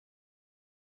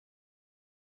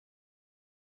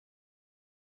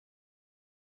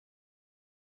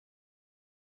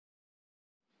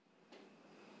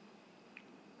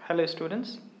Hello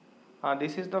students,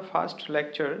 this is the first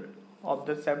lecture of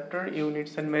the chapter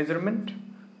Units and Measurement,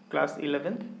 class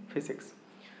 11th Physics.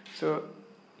 So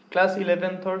class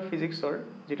 11th or Physics or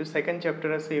যেটো second chapter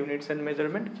আছে Units and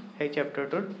Measurement, এই chapter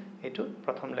টোৰ এটো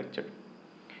প্ৰথম lecture.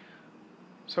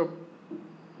 So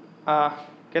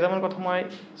কেইটামান কথা মই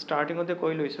startingতে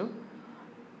কৈ লৈছো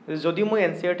যদি মই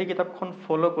NCERT কিতাপখন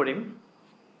ফলো কৰিম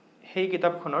সেই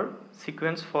কিতাপখনৰ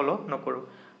sequence follow নকৰো.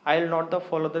 I will not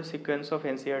follow the sequence of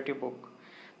NCERT book.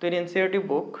 So in NCERT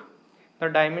book, the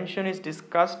dimension is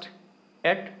discussed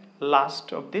at last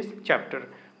of this chapter.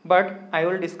 But I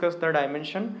will discuss the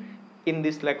dimension in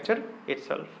this lecture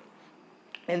itself.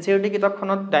 NCERT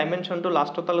kitabkhonot dimension to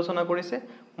last ot alochona korise,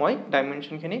 moi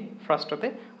dimension khini first ote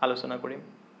alochona korim.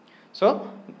 So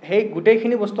hey gutei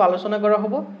khini bostu alochona kora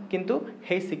hobo kintu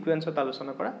hey sequence ot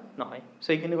alochona kora nohoy. So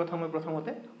ei khini kotha moi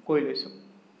prothomote koi loisu.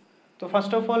 So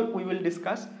first of all we will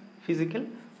discuss physical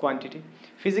quantity.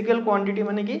 Physical quantity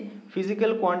mane ki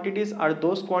physical quantities are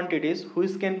those quantities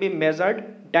which can be measured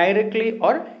directly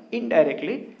or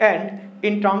indirectly and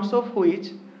in terms of which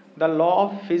the law of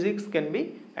physics can be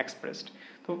expressed.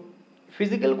 So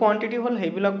physical quantity hol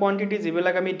hebila quantity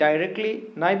jibilak ami directly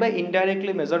nai by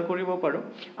indirectly measure koribo paro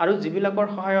aru jibilakor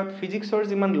sahayot physics or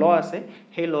jiman law ase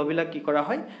hey law bilak ki kora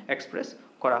hoy express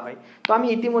kora hoy. To ami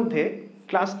itimodhe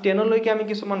class 10 loike ami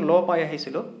kisuman law pai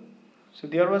ahisilo. So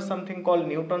there was something called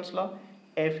Newton's law,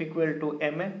 F equal to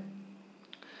ma.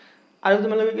 Aru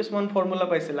tumaloge kisuman formula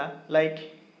paisila like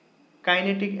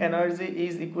kinetic energy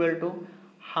is equal to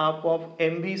half of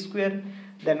mv square,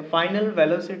 then final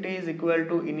velocity is equal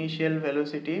to initial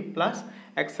velocity plus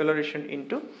acceleration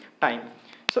into time.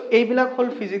 So ei bilak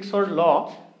hol physics or law.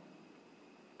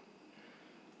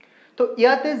 তো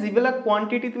ইয়াতে যিবিলাক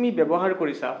quantity তুমি ব্যৱহাৰ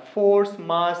কৰিছা force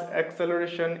মাস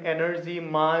acceleration energy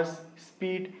মাস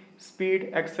speed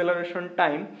acceleration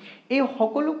time এই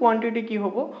সকলো quantity কি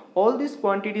হ'ব all these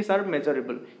quantities are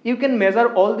measurable. You can measure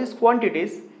all these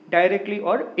quantities directly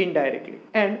or indirectly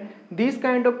and these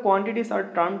kind of quantities are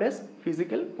termed as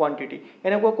physical quantity.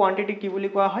 এনেকুৱা quantity কি বুলি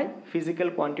কোৱা হয় physical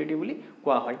quantity বুলি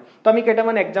কোৱা হয়. তো আমি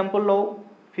কেইটামান एग्जांपल লও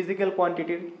physical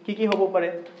quantity কি হ'ব পাৰে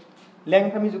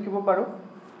length আমি জুখিব পাৰো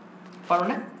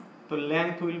না তো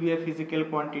length will be a physical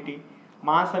quantity.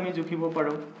 mass আমি জুখিব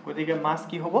পাৰো গতিকে mass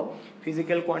কি হ'ব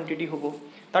physical quantity হ'ব.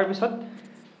 তাৰ পিছত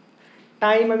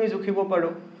time আমি জুখিব পাৰো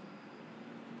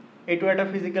এটো এটা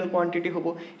physical quantity হ'ব.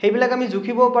 হেইবিলাক আমি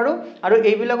জুখিব পাৰো আৰু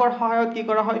এইবিলাকৰ সহায়ত কি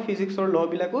কৰা হয় physics ৰ law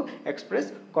বিলাকো express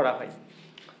কৰা হয়.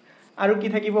 আৰু কি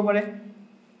থাকিব পাৰে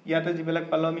ইয়াতে যিবিলাক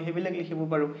পালো আমি হেবিলাক লিখিব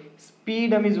পাৰো স্পিড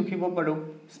আমি জুখিব পাৰো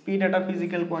স্পিড এটা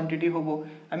physical quantity হ'ব.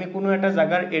 আমি কোনো এটা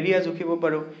জাগাৰ এৰিয়া জুখিব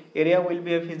পাৰো area will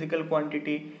be a physical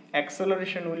quantity.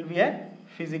 acceleration will be a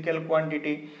physical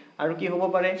quantity. আৰু কি হ'ব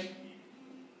পাৰে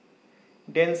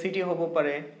density হ'ব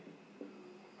পাৰে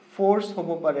force হ'ব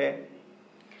পাৰে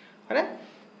হয়নে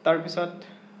তাৰ পিছত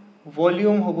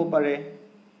ভলিউম হ'ব পাৰে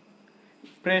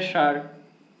প্ৰেসাৰ.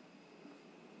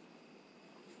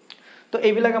 তো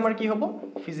এইবিলাক আমাৰ কি হ'ব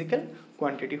physical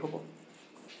quantity হ'ব.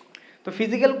 তো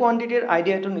physical quantity এর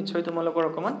আইডিয়াটো নিশ্চয় তোমালোকৰ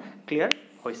অকমান ক্লিয়াৰ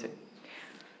হৈছে.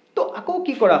 তো আকৌ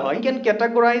কি কৰা হয় can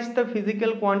categorize the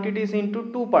physical quantities into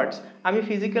two parts. আমি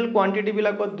physical quantity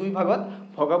বিলাকক দুই ভাগত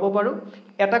ভগাব পাৰো.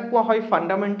 এটা কোৱা হয়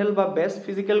fundamental বা base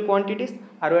physical quantities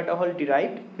আৰু এটা হল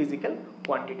derived physical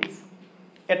quantities.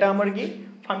 এটা আমাৰ কি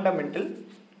fundamental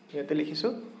ইয়াতে লিখিছো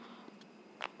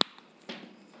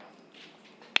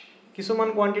কিছুমান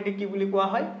কোয়ান্টিটি কি বুলি কোৱা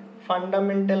হয়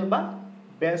ফান্ডামেন্টাল বা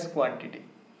বেস কোয়ান্টিটি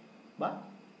বা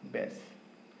বেস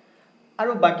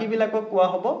আৰু বাকি বিলাকক কোৱা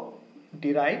হ'ব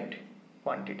ডিৰাইভড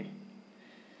কোয়ান্টিটি.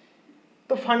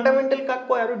 তো ফান্ডামেন্টাল কাক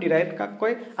কয় আৰু ডিৰাইভড কাক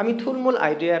কয় আমি থুলমূল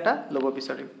আইডিয়া এটা লব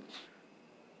বিচাৰিম.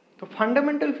 তো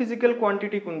fundamental physical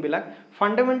quantity কোনবিলাক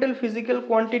fundamental physical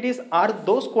quantities are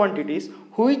those quantities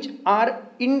which are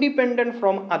independent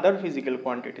from other physical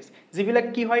quantities. যিবিলাক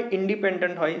কি হয়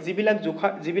independent হয়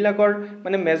যিবিলাকৰ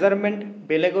মানে মেজাৰমেন্ট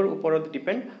বেলেগৰ ওপৰত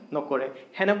ডিপেন্ড নকৰে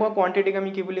হেনেকুৱা কোয়ান্টিটিক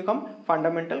আমি কি বুলি কম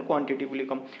fundamental quantity বুলি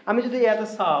কম. আমি যদি ইয়াতে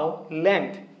চাও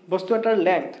length বস্তু এটাৰ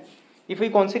length if we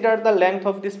consider the length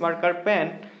of this marker pen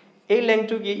এই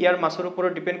lengthটো কি ইয়াৰ মাসৰ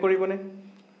ওপৰত ডিপেন্ড কৰিবনে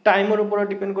টাইমৰ ওপৰত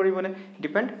ডিপেন্ড কৰিবনে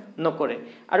ডিপেন্ড নকৰে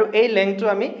আৰু এই লেংথটো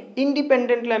আমি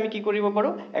ইন্ডিপেন্ডেন্টলি আমি কি কৰিব পাৰো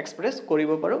এক্সপ্ৰেছ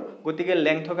কৰিব পাৰো. গতিকে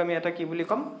লেংথক আমি এটা কি বুলি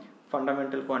কম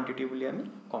fundamental quantity বুলি আমি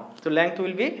কম. So length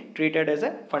will be treated as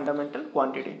a fundamental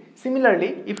quantity. Similarly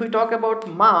if we talk about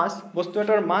mass বস্তু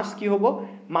এটাৰ mass কি হ'ব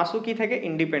মাসও কি থাকে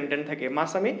ইন্ডিপেন্ডেন্ট থাকে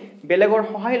মাস আমি বেলেগৰ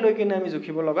সহায় লৈ কিনে আমি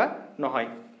জুখিব লগা নহয়.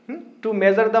 To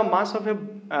measure the mass of a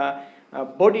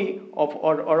body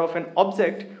or of an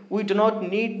object we do not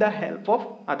need the help of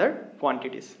other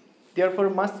quantities. Therefore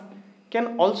mass can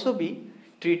also be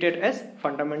treated as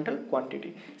fundamental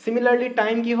quantity. Similarly,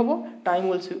 time ki hobo? Time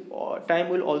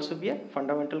will also be a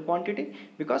fundamental quantity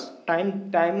because time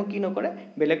ki nokore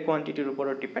belek quantity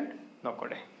upor depend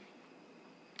nokore.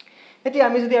 Eti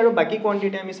ami jodi aru baki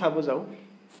quantity ami sabo jao,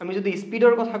 ami jodi speed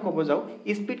or kotha kobo jao,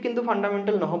 speed kintu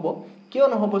fundamental nohobo. Kyo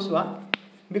nohobo swa?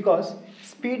 Because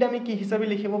speed ami ki hisabe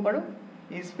likhibo paro?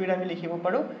 Speed ami likhibo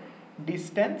paro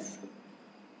distance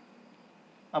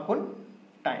upon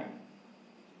time.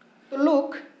 So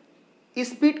look,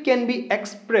 speed can be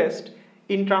expressed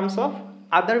in terms of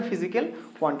other physical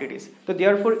quantities. So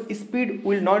therefore, speed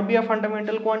will not be a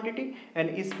fundamental quantity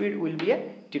and speed will be a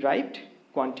derived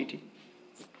quantity.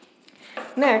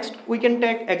 Next, we can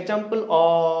take example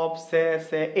of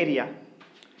say area.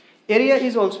 Area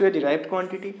is also a derived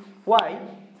quantity. Why?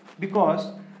 Because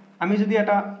ami jodi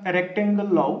eta rectangle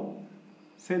law,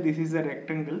 say this is a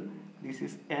rectangle, this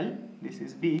is L, this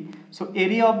is B. So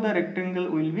area of the rectangle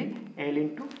will be L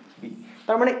into B.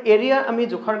 Tar mane area ami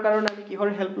jokhar karone ami ki hor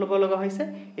help lobo loga hoise,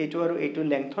 etu aru etu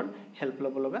length hor help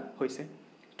lobo loga hoise.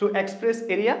 To express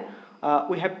area,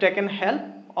 we have taken help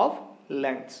of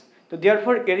lengths. So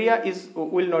therefore, area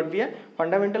will not be a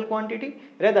fundamental quantity,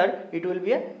 rather it will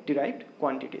be a derived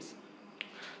quantities.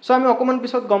 So ami okoman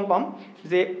pisot gom pam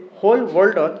je whole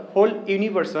world whole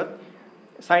universe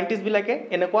scientists bilake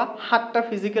enekwa 7টা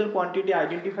physical quantity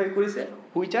identify korise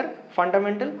which are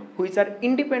fundamental, which are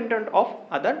independent of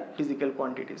other physical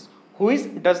quantities, which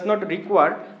does not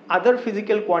require other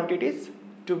physical quantities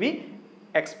to be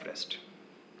expressed.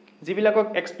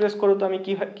 Jibilakok express koru to ami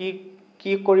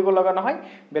ki koribo laga nahoy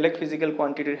belek physical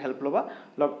quantity help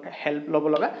lobo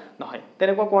laga nahoy.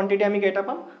 Tenekwa quantity ami keita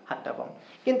pam 7টা pam.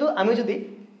 Kintu ami jodi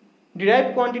derived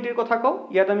quantity কথা কও,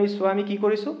 ইয়াত আমি so আমি কি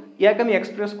কৰিছো, ইয়াক আমি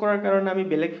express কৰাৰ কাৰণে আমি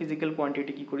বেলেগ ফিজিক্যাল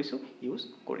কোয়ান্টিটি কি কৰিছো, ইউজ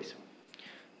কৰিছো.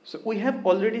 So we have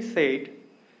already said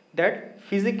that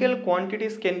physical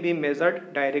quantities can be measured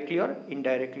directly or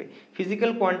indirectly. Physical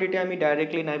quantity আমি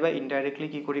directly নাইবা indirectly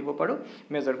কি কৰিব পাৰো,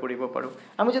 মেজাৰ কৰিব পাৰো.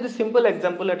 আমি যদি সিম্পল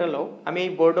এক্সাম্পল এটা লও, আমি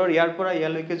এই বৰ্ডৰ ইয়াৰ পৰা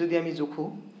ইয়ালৈকে যদি আমি জুখু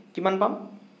কিমান পাম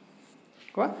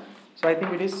কোৱা? So I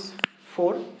think it is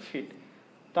 4 feet.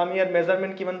 তো আমি ইয়াৰ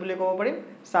মেজাৰমেন্ট কিমান বুলি ক'ব পাৰিম,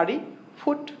 4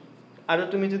 ফুট. আৰু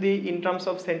তুমি যদি ইন টাৰ্মস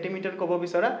অফ সেন্টিমিটাৰ ক'ব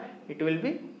বিচৰা, ইট উইল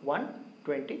বি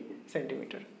 120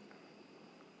 সেন্টিমিটাৰ.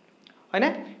 হয় না?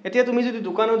 এতিয়া তুমি যদি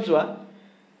দোকানত যোৱা,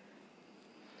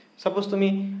 সাপোজ তুমি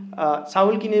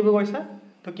চাউল কিনিব গৈছা,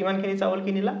 তো কিমানখিনি চাউল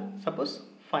কিনিলা, সাপোজ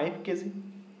 5 কেজি.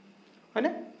 হয়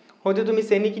না? হয়তো তুমি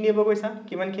চেনি কিনিব গৈছা,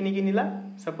 কিমানখিনি কিনিলা,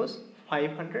 সাপোজ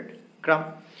 500 গ্রাম.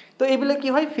 তো এইবিলাক কি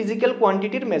হয়, ফিজিক্যাল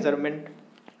কোয়ান্টিটির মেজারমেন্ট.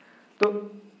 তো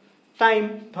টাইম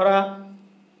ধৰা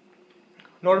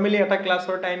নৰমালি এটা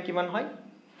ক্লাসৰ টাইম কিমান হয়,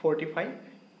 45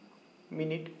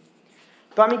 মিনিট.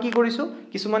 তো আমি কি কৰিছো,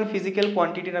 কিছুমান ফিজিক্যাল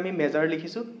কোয়ান্টিটিৰ আমি মেজাৰ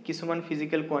লিখিছো, কিছুমান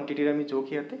ফিজিক্যাল কোয়ান্টিটিৰ আমি যোগ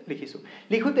ইয়াতে লিখিছো.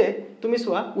 লিখোতে তুমি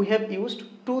চোৱা, we have used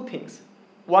two things.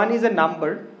 One is a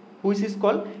number which is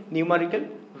called numerical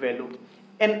value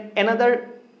and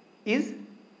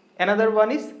another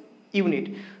one is unit.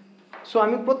 So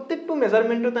আমি প্রত্যেকটো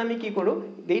মেজারমেন্টত আমি কি কৰো,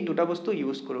 এই দুটা বস্তু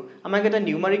ইউজ কৰো. আমাক এটা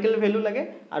নিউমাৰিক্যাল ভ্যালু লাগে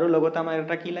আৰু লগত আমাৰ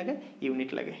এটা কি লাগে, ইউনিট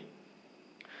লাগে.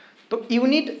 তো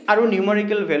ইউনিট আৰু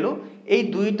নিউমাৰিক্যাল ভ্যালু এই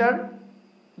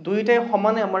দুইটাই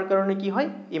সমানে আমাৰ কাৰণে কি হয়,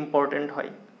 ইম্পৰ্টেন্ট হয়.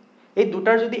 এই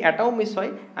দুটাৰ যদি এটাও মিস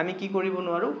হয়, আমি কি কৰিব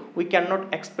নোৱাৰো, we cannot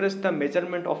express the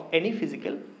measurement of any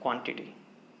physical quantity.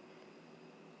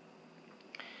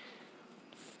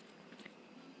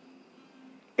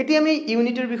 এতিয়া আমি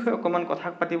ইউনিটের বিষয়ে অকমান কথা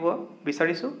পাতিব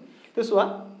বিচাৰিছো. তো চোৱা,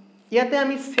 ইয়াতে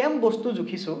আমি সেম বস্তু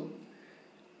জুখিছো,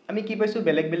 আমি কি পাইছো,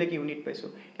 বেলেগ বেলেগ ইউনিট পাইছো.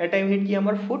 এটা ইউনিট কি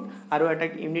আমাৰ ফুট আৰু এটা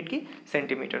ইউনিট কি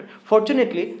সেন্টিমিটাৰ.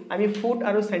 ফৰচুনেটলি আমি ফুট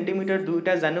আৰু সেন্টিমিটাৰ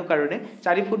দুইটা জানো কাৰণে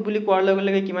 4 ফুট বুলি কোৱাৰ লগে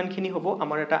লগে কিমানখিনি হ'ব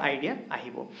আমাৰ এটা আইডিয়া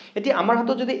আহিব. এতিয়া আমাৰ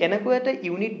হাতত যদি এনেকৈ এটা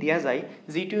ইউনিট দিয়া যায়,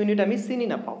 যিটো ইউনিট আমি চিনি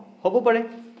নাপাও, হ'ব পাৰে.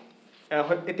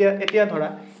 এতিয়া ধৰা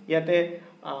ইয়াতে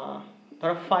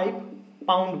ধৰা 5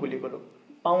 পাউন্ড বুলি কলো.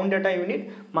 পাউন্ড এটা ইউনিট,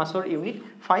 মাছৰ ইউনিট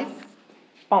 5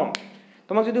 পাউন্ড.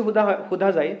 তোমাক যদি সোধা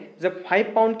যায় যে 5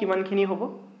 পাউন্ড কিমানখিনি হ'ব,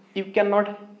 you cannot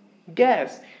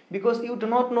guess because you do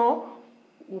not know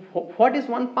what is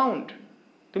 1 pound.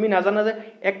 তুমি নাজানা যে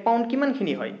 1 পাউন্ড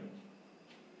কিমানখিনি হয়.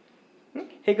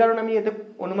 সেই কাৰণ আমি এতে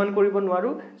অনুমান কৰিব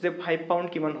নোৱাৰো যে 5 পাউন্ড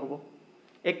কিমান হ'ব,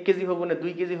 1 কেজি হ'ব নে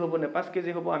 2 কেজি হ'ব নে 5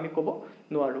 কেজি হ'ব, আমি ক'ব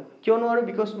নোৱাৰো. কিয় নোৱাৰো?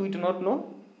 because we do not know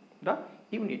the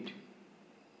unit.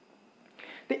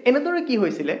 এনেদৰে কি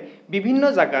হৈছিলে, বিভিন্ন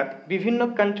জায়গাত বিভিন্ন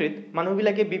কান্ট্ৰিত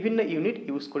মানুহবিলাকে বিভিন্ন ইউনিট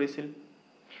ইউজ কৰিছিল.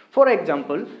 ফৰ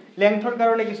এক্সাম্পল, লেংথৰ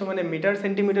কাৰণে কিছুমানে মিটাৰ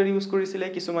সেন্টিমিটাৰ ইউজ কৰিছিলে,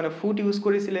 কিছুমানে ফুট ইউজ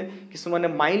কৰিছিলে, কিছুমানে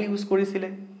মাইল ইউজ কৰিছিলে,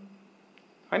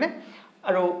 হয় না?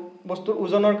 আৰু বস্তুৰ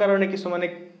ওজনৰ কাৰণে কিছুমানে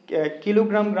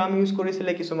কিলোগ্ৰাম গ্ৰাম ইউজ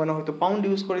কৰিছিলে, কিছুমানে হয়তো পাউণ্ড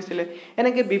ইউজ কৰিছিলে।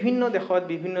 এনেকৈ বিভিন্ন দেশত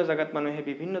বিভিন্ন জেগাত মানুহে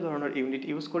বিভিন্ন ধৰণৰ ইউনিট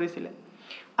ইউজ কৰিছিলে।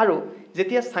 আৰু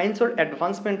যেতিয়া ছায়েন্সৰ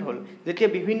এডভান্সমেণ্ট হ'ল, যেতিয়া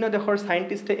বিভিন্ন দেশৰ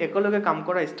ছাইণ্টিষ্টে একেলগে কাম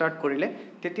কৰা ষ্টাৰ্ট কৰিলে,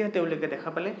 তেতিয়া তেওঁলোকে দেখা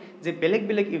পালে যে বেলেগ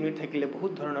বেলেগ ইউনিট থাকিলে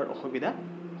বহুত ধৰণৰ অসুবিধা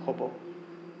হ'ব।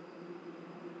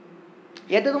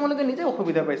 ইয়াতে তোমালোকে নিজে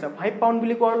অসুবিধা পাইছা। 5 পাউণ্ড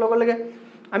বুলি কোৱাৰ লগে লগে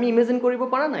আমি ইমেজিন কৰিব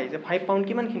পৰা নাই যে 5 পাউণ্ড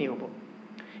কিমানখিনি হ'ব।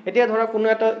 এতিয়া ধৰা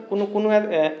কোনো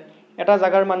এটা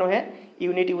জাগাৰ মানুহে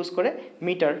ইউনিট ইউজ কৰে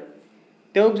মিটাৰ।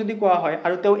 তেওঁক যদি কোৱা হয়,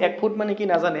 আৰু তেওঁ 1 ফুট মানে কি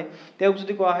নাজানে, তেওঁক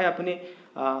যদি কোৱা হয় আপুনি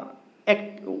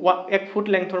 1 ফুট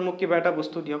লেংথৰ মোক কিবা এটা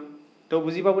বস্তু দিয়ক, তেওঁ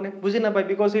বুজি পাবনে? বুজি নাপায়,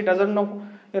 because he doesn't no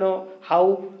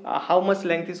how much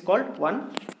length is cold 1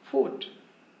 foot.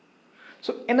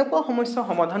 চ' এনেকুৱা সমস্যা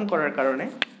সমাধান কৰাৰ কাৰণে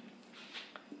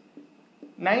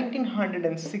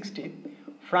 1960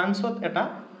 ফ্ৰান্সত এটা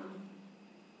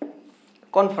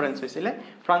কনফাৰেন্স হৈছিলে।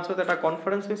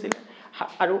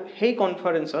 আৰু সেই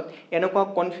কনফাৰেন্সত এনেকুৱা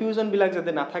কনফিউজনবিলাক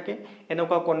যাতে নাথাকে,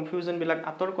 এনেকুৱা কনফিউজনবিলাক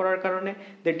আঁতৰ কৰাৰ কাৰণে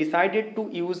দে decided to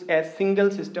use a single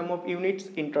system of units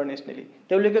ইণ্টাৰনেশ্যনেলি।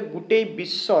 তেওঁলোকে গোটেই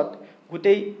বিশ্বত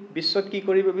কি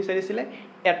কৰিব বিচাৰিছিলে?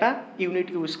 এটা ইউনিট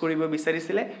ইউজ কৰিব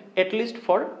বিচাৰিছিলে, at least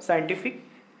for scientific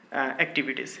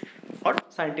activities or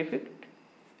scientific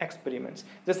experiments.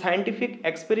 যে চাইণ্টিফিক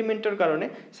এক্সপেৰিমেণ্টৰ কাৰণে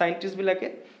চাইণ্টিষ্টবিলাকে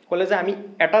ক'লে যে আমি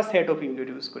এটা ছেট অফ ইউনিট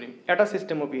ইউজ কৰিম, এটা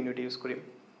ছিষ্টেম অফ ইউনিট ইউজ কৰিম।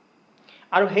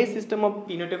 আৰু সেই ছিষ্টেম অফ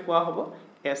ইউনিটে কোৱা হ'ব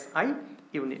SI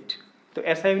ইউনিট। তো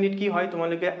SI ইউনিট কি হয়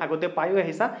তোমালোকে আগতে পায়ো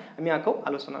আহিছা, আমি আকৌ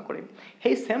আলোচনা কৰিম।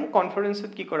 সেই ছেম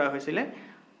কনফাৰেন্সত কি কৰা হৈছিলে?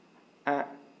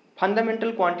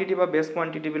 ফাণ্ডামেণ্টেল কোৱান্টিটি বা বেছ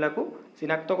কোৱান্টিটিবিলাকো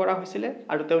চিনাক্ত কৰা হৈছিলে।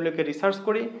 আৰু তেওঁলোকে ৰিচাৰ্চ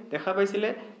কৰি দেখা পাইছিলে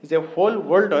যে হোল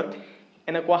ৱৰ্ল্ডত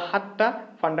এনেকুৱা 7টা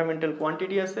ফাণ্ডামেণ্টেল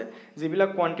কোৱান্টিটি আছে, যিবিলাক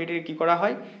কোৱান্টিটিৰ কি কৰা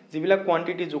হয়, যিবিলাক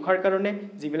কোৱান্টিটি জোখাৰ কাৰণে,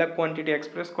 যিবিলাক কোৱান্টিটি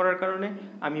এক্সপ্ৰেছ কৰাৰ কাৰণে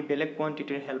আমি বেলেগ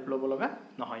কোৱান্টিটিৰ হেল্প ল'ব লগা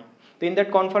নহয়। তো in that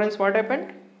conference what happened?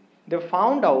 De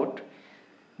found out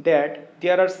that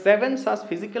there are 7 such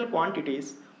physical quantities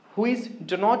which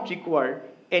do not require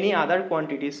any other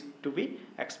quantities to be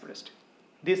expressed.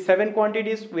 These 7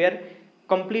 quantities were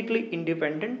completely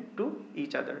independent to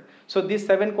each other. So these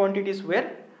 7 quantities were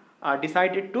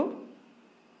decided to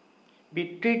be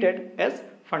treated as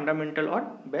fundamental or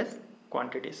base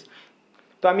quantities.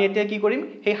 তো আমি এতিয়া কি কৰিম?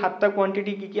 সেই 7টা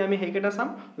quantity কি আমি সেইকেইটা চাম,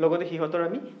 লগতে সিহঁতৰ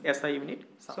আমি SI ইউনিট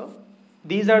চাম। So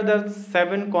these are the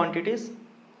 7 quantities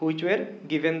which were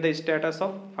given the status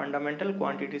of fundamental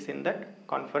quantities in that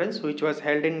conference, which was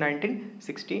held in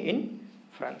 1960 in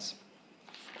France.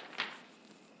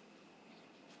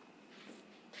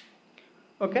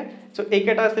 Okay, so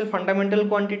এইকেইটা আছিল ফাণ্ডামেণ্টেল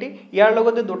কোৱান্টিটি। ইয়াৰ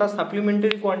লগতে দুটা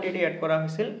সাপ্লিমেণ্টাৰী কোৱান্টিটি এড কৰা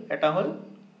হৈছিল। এটা হ'ল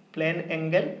প্লেন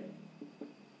এংগেল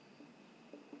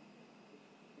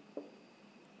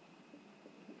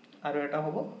আৰু এটা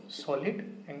হ'ব সলিড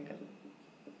এংগেল।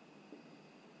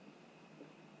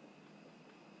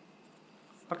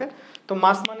 ওকে, তো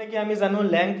মাছ মানে কি আমি জানো,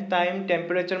 লেংথ, টাইম,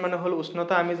 টেম্পাৰেচাৰ মানে হ'ল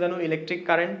উষ্ণতা। আমি জানো ইলেক্ট্ৰিক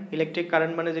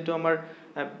কাৰেণ্ট মানে যিটো আমাৰ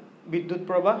বিদ্যুৎ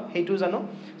প্ৰবাহ, সেইটো জানো।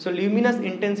 চ' লিউমিনাছ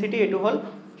ইণ্টেনচিটি, এইটো হ'ল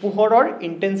পোহৰৰ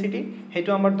ইণ্টেনচিটি,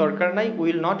 সেইটো আমাৰ দৰকাৰ নাই।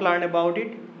 Will not learn about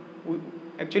it.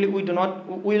 Actually we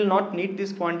will not need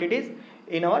these quantities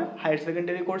in our higher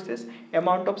secondary courses.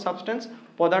 Amount of substance,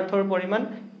 পদাৰ্থৰ পৰিমাণ,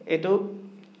 এইটো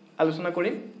আলোচনা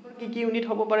কৰিম। কি কি ইউনিট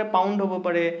হ'ব পাৰে? পাউণ্ড হ'ব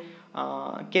পাৰে,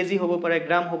 কেজি হ'ব পাৰে,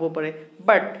 গ্ৰাম হ'ব পাৰে।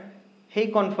 বাট সেই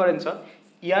কনফাৰেন্সত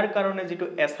ইয়াৰ কাৰণে যিটো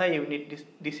SI ইউনিট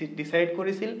ডিচাইড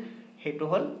কৰিছিল সেইটো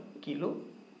হ'ল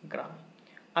কিলোগ্ৰাম।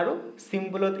 আৰু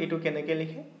চিম্বলত এইটো কেনেকৈ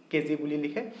লিখে? কেজি বুলি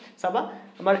লিখে। চাবা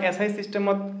আমাৰ SI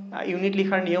চিষ্টেমত ইউনিট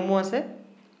লিখাৰ নিয়মো আছে।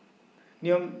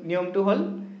 নিয়মটো হ'ল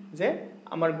যে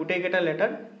আমাৰ গোটেইকেইটা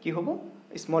লেটাৰ কি হ'ব?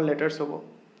 স্মল লেটাৰ্ছ হ'ব।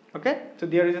 Okay, so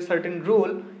there is a certain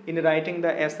rule in writing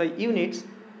the SI units.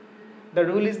 The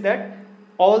rule is that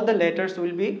all the letters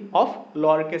will be of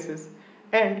lower cases,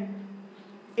 and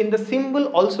in the symbol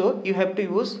also you have to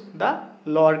use the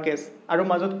lower case. আৰু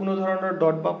মাজত কোনো ধৰণৰ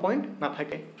dot বা point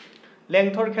নাথাকে।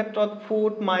 লেংথৰ ক্ষেত্ৰত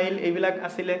foot, mile এইবিলাক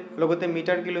আছিলে, লগতে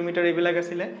মিটাৰ, কিলোমিটাৰ এইবিলাক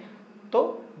আছিলে। তো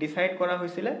ডিচাইড কৰা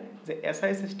হৈছিলে যে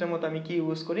SI চিষ্টেমত আমি কি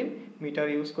ইউজ কৰিম? মিটাৰ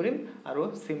ইউজ কৰিম, আৰু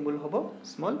চিম্বল হ'ব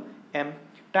স্মল m।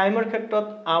 টাইমৰ ক্ষেত্ৰত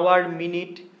আৱাৰ,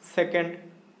 মিনিট, ছেকেণ্ড,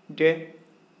 ডে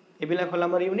এইবিলাক হ'ল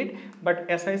আমাৰ ইউনিট। বাট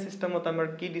SI চিষ্টেমত আমাৰ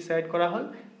কি ডিচাইড কৰা হ'ল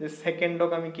যে ছেকেণ্ডক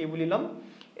আমি কি বুলি ল'ম?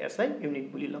 SI ইউনিট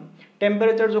বুলি ল'ম।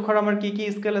 টেম্পাৰেচাৰ জোখাৰ আমাৰ কি কি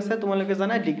স্কেল আছে তোমালোকে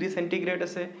জানা? ডিগ্ৰী চেণ্টিগ্ৰেড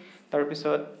আছে,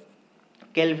 তাৰপিছত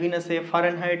কেলভিন আছে,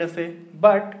 ফাৰেনহাইট আছে।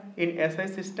 বাট in SI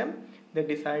system De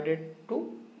decided two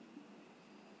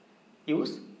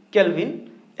use Kelvin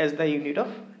as the unit of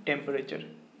temperature.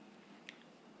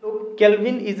 So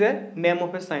Kelvin is a name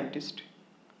of a scientist.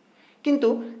 কিন্তু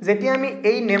যেতিয়া আমি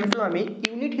এই নেমটো আমি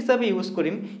ইউনিট হিচাপে ইউজ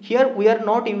কৰিম, here we are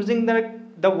not using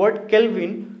the word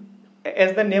Kelvin as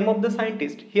the name of the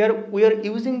scientist. Here we are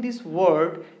using this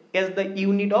word as the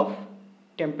unit of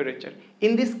temperature.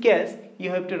 In this case you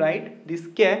have to write this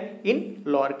K in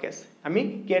lower case. আমি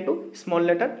K to small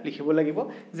letter লিখিব লাগিব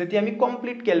যেতি আমি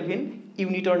complete Kelvin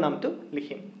unit or নামটো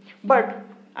লিখিম. But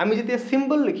আমি যেতি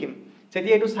symbol লিখিম যেতি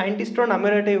এটো scientistৰ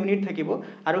নামেৰ এটা unit থাকিব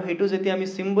আৰু হেতু যেতি আমি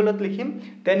symbolত লিখিম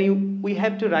then we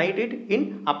have to write it in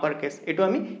upper case. এটো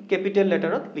আমি capital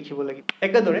letterত লিখিব লাগিব.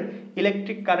 একেদৰে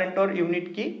ইলেক্ট্ৰিক কাৰেন্টৰ unit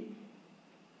কি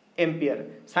এম্পিয়াৰ.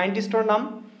 সায়েন্টিস্টৰ নাম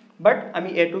বাট আমি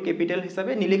এটো ক্যাপিটাল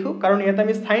হিসাবে নিলিখো কাৰণ ইয়াতে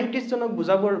আমি সায়েন্টিস্ট জনক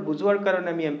বুঝোৱাৰ কাৰণে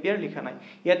আমি এম্পিয়াৰ লিখা নাই.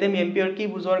 ইয়াতে আমি এম্পিয়াৰ কি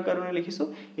বুঝোৱাৰ কাৰণে লিখিছো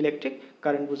ইলেক্ট্ৰিক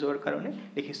কাৰেন্ট বুঝোৱাৰ কাৰণে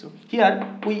লিখিছো. Here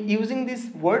we using this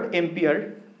word ampere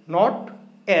not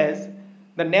as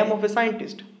the name of a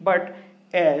scientist but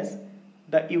as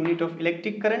the unit of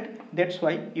electric current. That's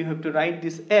why you have to write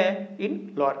this A in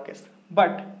lower case.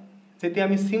 But যেতি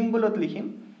আমি সিম্বলত লিখিম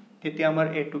তেতি আমাৰ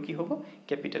A টো কি হ'ব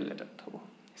capital লেটাৰত হ'ব.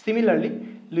 Similarly,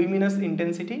 luminous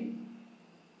intensity,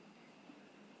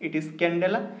 it is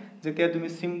candela. যেতিয়া তুমি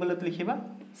সিম্বলত লিখিবা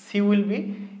C will be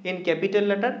in capital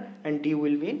letter and D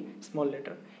will be in small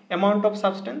letter. Amount of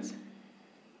substance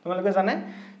তোমালোকে জানে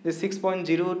যে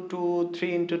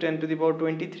 6.023 into 10 to the power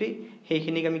 23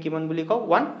 হেইখিনিক আমি কিমান বুলি কও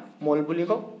 1 মল বুলি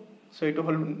কও. সো এটো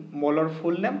হল মলৰ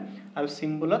ফুল নেম আৰু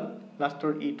সিম্বলত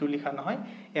লাষ্টৰ E টো লিখা নহয়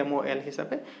MOL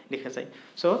হিচাপে লিখা যায়.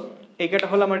 সো এইকেটা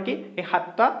হল আমাৰ কি এই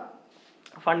সাতটা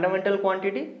fundamental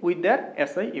quantity with their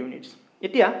SI units.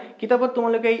 এতিয়া কিতাপত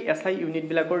তোমালোকে এই SI unit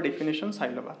বিলাকৰ definition চাই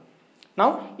লবা. Now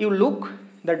you look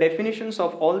the definitions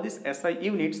of all these SI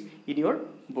units in your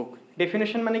book.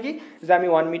 Definition মানে কি যে আমি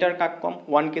 1 মিটাৰ কাক কম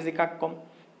 1 কেজি কাক কম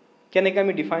কেনেকৈ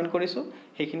আমি ডিফাইন কৰিছো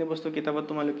সেইখিনি বস্তু কিতাপত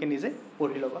তোমালোকে নিজে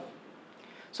পঢ়ি লবা.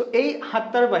 সো এই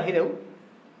সাতটাৰ বাহিৰেও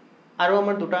আৰু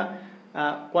আমাৰ দুটা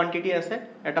কোৱান্টিটি আছে.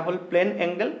 এটা হল প্লেন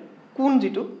এংগেল কোণ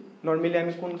যেটো নরমালি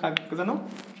আমি কোণ কাক জানো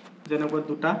যেনেকৈ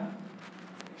দুটা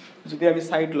যদি আমি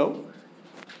সাইড লও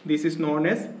this is known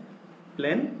as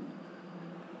plane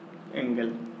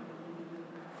angle.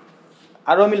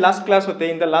 আৰু আমি লাস্ট ক্লাস হতে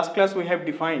in the last class we have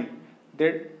defined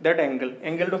that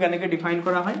angle to কেনেকৈ ডিফাইন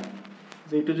কৰা হয়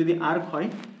যে এটো যদি আর্ক হয়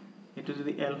এটো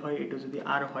যদি L হয় এটো যদি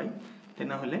R হয়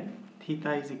তেনে হলে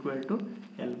থিটা is equal to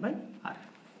L by R.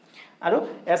 আৰু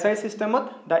SI সিস্টেমত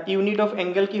the unit of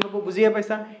angle কি হ'ব বুজিয়া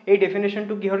পাইছা. এই ডেফিনেশন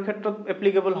টু কিহৰ ক্ষেত্ৰত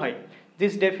এপ্লিকেবল হয়.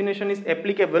 This definition is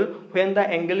applicable when the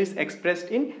angle is expressed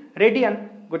in radian.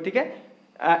 গতিকে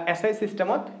SI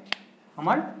সিস্টেমত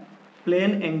আমাৰ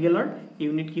প্লেন এংগেলৰ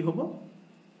ইউনিট কি হ'ব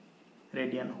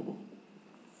ৰেডিয়ান হ'ব.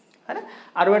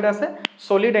 আৰু এটা আছে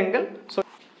solid angle. So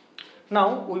now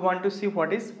we want to see what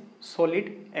is solid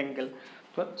angle.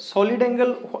 So solid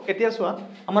angle এতিয়া চোৱা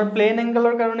আমাৰ প্লেন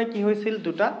এংগেলৰ কাৰণে কি হৈছিল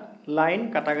দুটা লাইন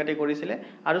কাটাকাটি কৰিছিলে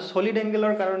আৰু সলিড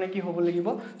এংগেলৰ কাৰণে কি হ'ব লাগিব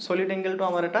সলিড এংগেলটো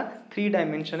আমাৰ এটা 3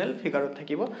 ডাইমেনশনাল ফিগাৰত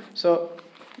থাকিব. সো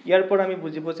ইয়াৰ পৰা আমি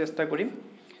বুজিব চেষ্টা কৰিম.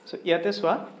 সো ইয়াতে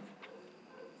চোৱা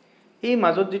এই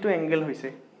মাজত যেটো এংগেল হৈছে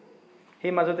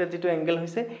এই মাজতে যেটো এংগেল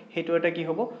হৈছে হেতু এটা কি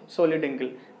হ'ব solid angle.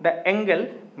 the angle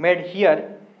made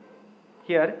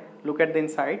here look at the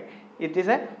inside it is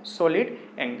a solid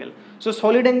angle. so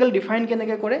solid angle define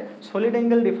কেনেকৈ কৰে solid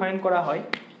angle define কৰা হয়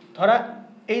ধৰা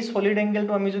এই solid angle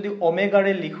to আমি যদি omega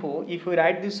রে লিখো if we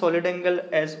write this solid angle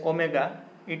as omega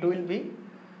it will be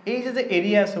এই যে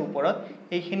এরিয়া আছে উপৰত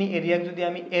এইখিনি এৰিয়াক যদি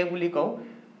আমি a বুলি কও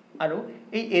আৰু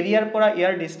এই এৰিয়াৰ পৰা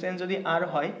ইয়াৰ ডিসটেন্স যদি r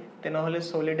হয় তেনে হলে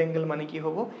solid angle মানে কি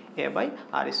হ'ব a by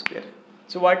r square.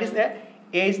 so what is that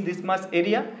a is this much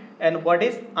area and what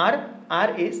is r r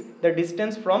is the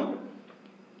distance from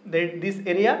this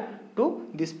area to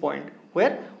this point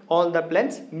where all the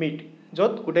planes meet.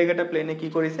 যত গুটেগটা প্লেনে কি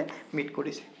কৰিছে meat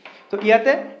কৰিছে. তো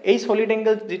ইয়াতে এই solid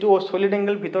angle যেটো solid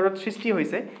angle ভিতৰত সৃষ্টি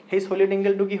হৈছে সেই সলিড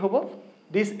এংগেলটো কি হ'ব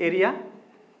this area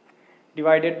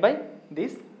divided by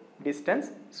this distance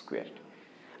squared.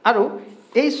 আৰু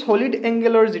এই সলিড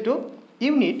এংগেলৰ যেটো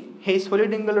ইউনিট সেই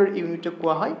সলিড এংগেলৰ ইউনিটক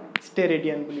কোৱা হয়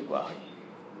স্টেৰেডিয়ান বুলি কোৱা হয়.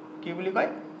 কি বুলি কয়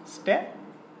স্টেৰেডিয়ান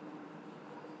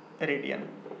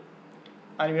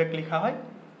আৰু ইয়াক লিখা হয়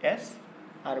s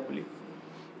r বুলি.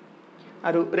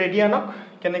 আৰু রেডিয়ানক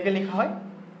কেনেকৈ লিখা হয়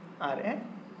RA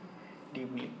D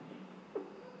বুলি.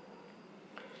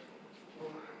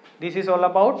 This is all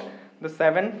about the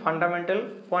 7 fundamental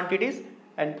quantities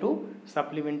and 2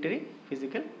 supplementary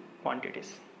physical quantities.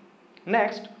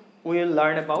 Next we will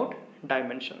learn about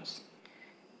dimensions.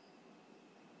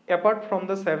 Apart from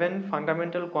the 7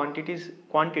 fundamental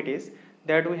quantities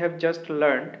that we have just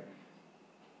learned,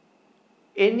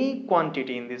 any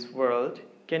quantity in this world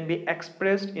can be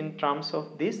expressed in terms of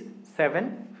these 7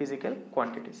 physical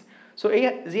quantities. So এই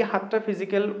যে সাতটা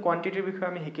physical কোয়ান্টিটিৰ বিষয়ে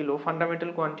আমি শিকিলো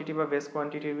fundamental quantity বা base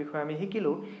কোয়ান্টিটিৰ বিষয়ে আমি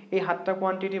শিকিলো এই সাতটা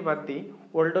কোয়ান্টিটি বাদ দি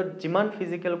ওয়াৰ্ল্ডত যিমান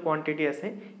ফিজিক্যাল কোয়ান্টিটি আছে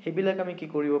হেবিলাক আমি কি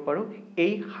কৰিব পাৰো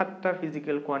এই সাতটা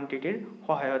ফিজিক্যাল কোয়ান্টিটিৰ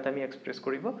সহায়ত আমি এক্সপ্ৰেস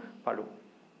কৰিব পাৰো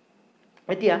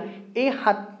এতিয়া এই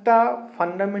সাতটা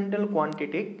fundamental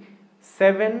কোয়ান্টিটিক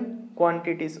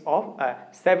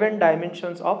 7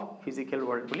 dimensions of physical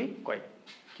world বুলি কয়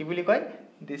কি বুলি কয়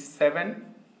these 7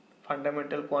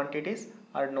 fundamental quantities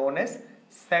are known as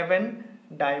 7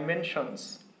 dimensions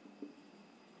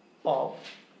of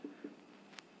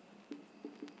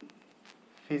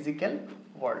physical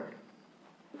world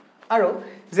আৰু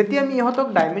যেতিয়া আমি ইহতক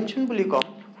ডাইমেনশন বুলি কম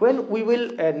when we will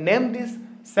name these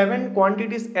 7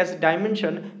 quantities as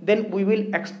dimension then we will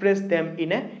express them in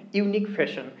a unique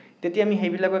fashion তেতিয়া আমি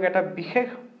হেবিলাকক এটা বিশেষ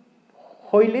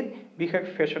শৈলীত বিশেষ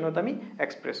ফ্যাশনত আমি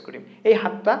এক্সপ্রেস কৰিম এই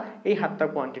সাতটা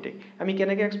কোয়ান্টিটি আমি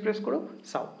কেনেকৈ এক্সপ্ৰেস কৰো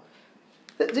চাও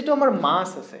যেটো আমাৰ মাস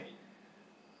আছে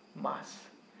মাস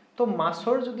তো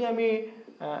মাসৰ যদি আমি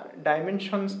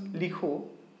ডাইমেনশনস লিখো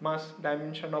মাস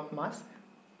dimension of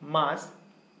mass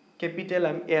capital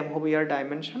M হ'ব ইয়াৰ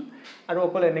ডাইমেনশন আৰু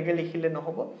অকল এনেকৈ লিখিলে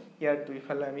নহব ইয়াৰ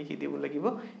দুইফালে আমি কি দিব লাগিব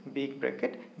বিগ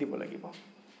ব্ৰ্যাকেট দিব লাগিব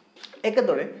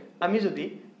একেদৰে আমি যদি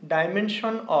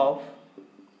dimension of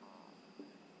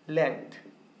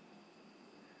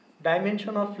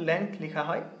length লিখা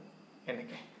হয়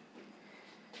এনেকে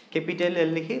ক্যাপিটাল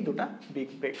এল লিখি দুটা big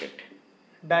bracket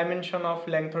dimension of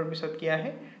length এর পিছত কি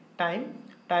আহে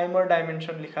টাইমৰ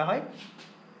ডাইমেনশন লিখা হয়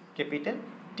ক্যাপিটাল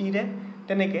টি ৰে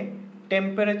তেনেকে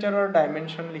টেম্পাৰেচাৰৰ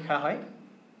ডাইমেনশন লিখা হয়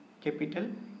ক্যাপিটাল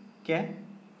কে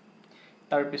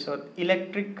তাৰ পিছত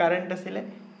ইলেক্ট্ৰিক কাৰেন্ট আছিল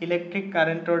ইলেক্ট্ৰিক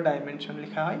কাৰেন্টৰ ডাইমেনশন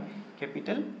লিখা হয়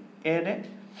ক্যাপিটাল এ ৰে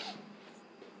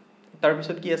তাৰ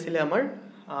পিছত কি আছিল আমাৰ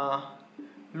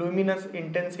লুমিনাস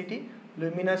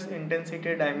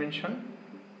ইন্টেন্সিটিৰ ডাইমেনশন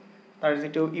তাৰ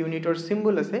যেটো ইউনিটৰ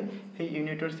সিম্বল আছে সেই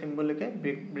ইউনিটৰ সিম্বলকে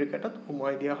ব্ৰ্যাকেটত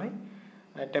সুমুৱাই দিয়া হয়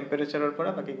টেম্পাৰেচাৰৰ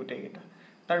পৰা বাকি গুটেই গেটা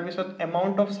তাৰ পিছত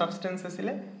এমাউন্ট অফ সাবস্টেন্স আছিল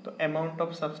তো এমাউন্ট অফ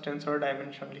সাবস্টেন্সৰ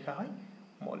ডাইমেনশন লিখা হয়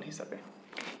মল হিচাপে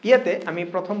ইয়াতে আমি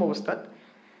প্ৰথম অৱস্থাত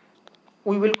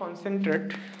we will concentrate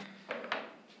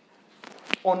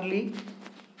only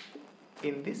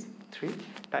in these 3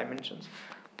 dimensions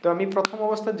তো আমি প্রথম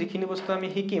অবস্থাত যিখিনি বস্তু আমি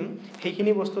শিকিম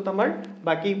সেইখিনি বস্তুত আমাৰ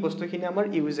বাকি বস্তুখিনি আমাৰ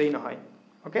ইউজেই নহয়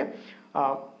okay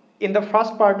in the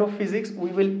first part of physics we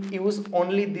will use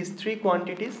only these 3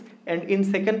 quantities and in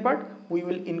second part we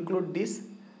will include this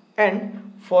and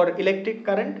for electric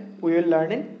current we will learn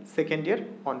in second year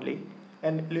only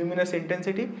and luminous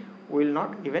intensity we will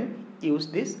not even use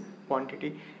this quantity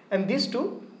and these two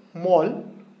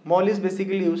mole is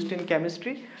basically used in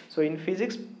chemistry so in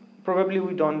physics probably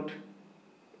we don't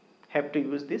have to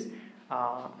use this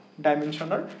dimension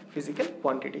or physical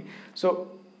quantity so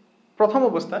prothom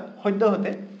obosthat hoidya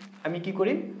hote ami ki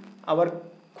korim our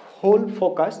whole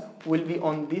focus will be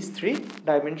on these 3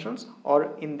 dimensions or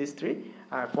in these 3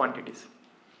 quantities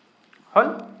hol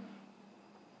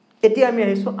etia ami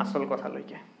ahisu asol kotha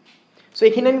loike so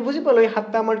ekhine ami buji palo ei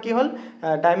hatta amar ki hol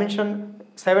dimension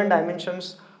 7 dimensions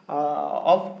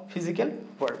of physical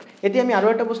world etia ami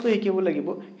aro eta bostu hikibo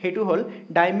lagibo hetu hol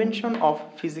dimension of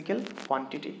physical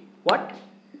quantity what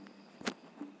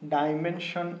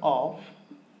dimension of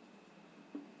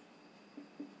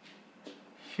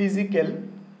physical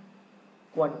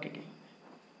quantity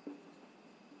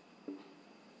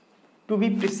to be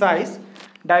precise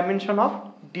dimension of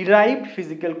derived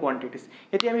physical quantities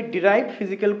এটি আমি derived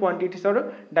physical quantities or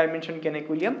dimension কেনে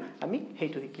কইলাম আমি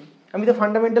হেইটো হিকিম আমি তো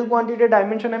fundamental কোয়ান্টিটিৰ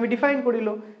dimension আমি define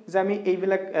কৰিলো যে আমি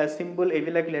এইবিলাক সিম্বল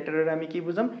এইবিলাক লেটাৰৰ আমি কি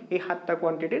বুজাম এই সাতটা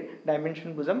কোয়ান্টিটিৰ ডাইমেনশন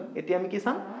বুজাম এটি আমি কি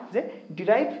চাম যে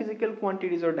derived physical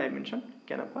quantities or dimension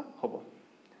কেনেকুৱা হ'ব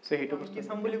সো হেইটো কি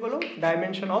চাম বুলি কলো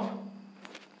dimension of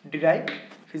derived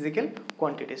physical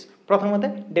quantities প্ৰথমতে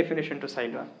ডেফিনিশন টু চাই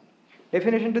লোৱা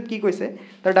definition to কি কৈছে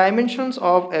the dimensions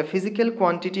of a physical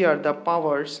quantity are the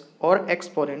powers or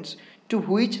exponents to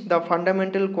which the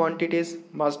fundamental quantities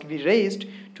must be raised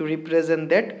to represent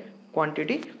that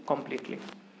quantity completely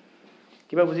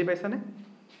কিবা বুজি পাইছা নে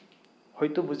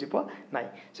হয়তো বুজি পোৱা নাই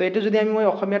সো এটো যদি আমি মই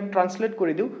অসমীয়াত ট্ৰান্সলেট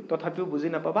কৰি দিও তথাপিও বুজি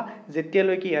নাপাবা যেতিয়া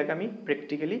লৈকে ইয়াক আমি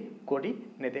প্ৰ্যাকটিক্যালি কৰি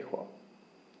নেদেখো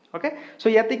ওকে সো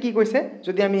ইয়াতে কি কৈছে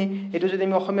যদি আমি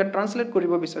অসমীয়া ট্ৰান্সলেট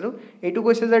কৰিব বিচাৰো এটো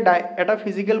কৈছে যে এটা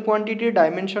ফিজিক্যাল কোয়ান্টিটিৰ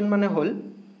ডাইমেনশন মানে হল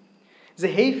যে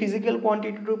হেই ফিজিক্যাল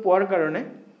কোয়ান্টিটিটো পোৱাৰ কাৰণে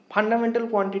ফান্ডামেন্টাল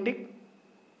কোয়ান্টিটিক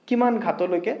কিমান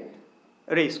ঘাতলৈকে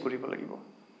ৰেইজ কৰিব লাগিব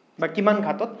বা কিমান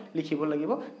ঘাতত লিখিব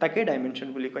লাগিব তাকে ডাইমেনশন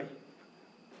বুলি কয়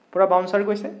পুৰা বাউন্সাৰ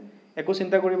কৈছে একো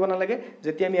চিন্তা কৰিব নালাগে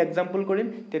যেতিয়া আমি এক্সাম্পল কৰিম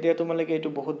তেতিয়া তোমালোকে এটো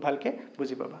বহুত ভালকে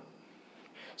বুজি পাবা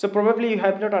So probably you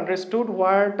have not understood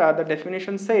what the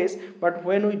definition says, but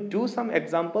when we do some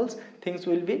examples, things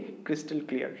will be crystal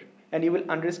clear and you will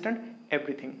understand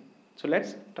everything. So let's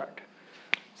start.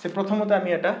 So প্রথমত আমি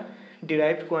এটা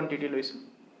derived quantity লৈছো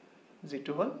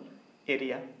যেটো হল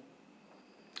area.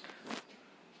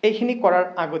 এইখিনি কৰাৰ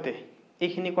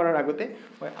আগতে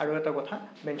মই আৰু এটা কথা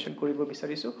মেনশন কৰিব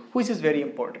বিচাৰিছো which is very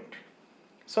important.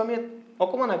 So আমি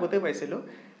অকমান আগতে পাইছিলো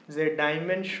যে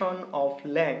dimension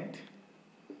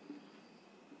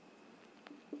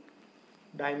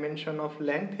of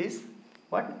length is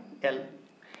what? L.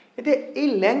 এতিয়া এই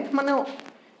length মানে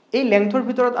এই lengthৰ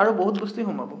ভিতৰত আৰু বহুত বস্তু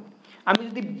সোমাব. আমি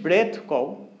যদি breadth কও,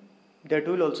 that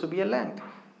will also be a length.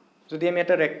 যদি আমি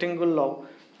এটা rectangle লও,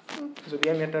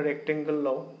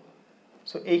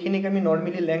 so এইখিনিক আমি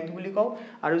normally length বুলি কও,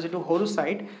 আৰু যেটো সৰু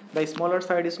side, the smaller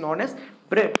side is known as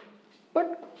breadth. But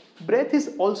breadth is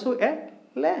also a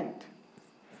length.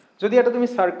 যদি এটা তুমি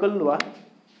circle লোৱা,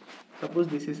 suppose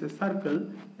this is a circle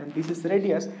and this is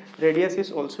radius is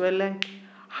also a length,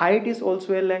 height is also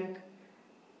a length.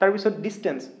 Tar bisot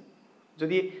distance,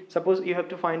 jodi suppose you have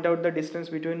to find out the distance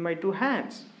between my two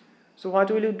hands, so what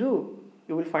will you do?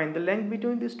 You will find the length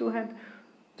between these two hands.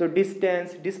 So distance,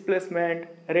 displacement,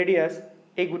 radius,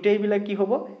 ei gutei bila ki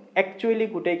hobo? Actually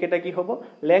gutei keta ki hobo?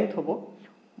 Length hobo.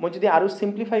 Moi jodi aru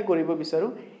simplify koribo bisaru,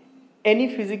 any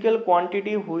physical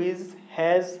quantity which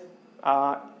has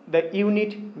the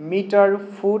unit meter,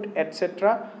 foot, etc.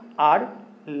 are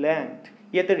length.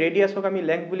 ইয়াতে radius হক আমি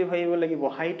length বুলি ভাবিব লাগিব,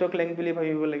 height হক length বুলি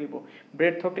ভাবিব লাগিব,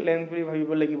 breadth হক length বুলি ভাবিব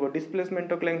লাগিব, displacement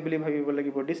হক length বুলি ভাবিব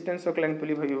লাগিব, distance হক length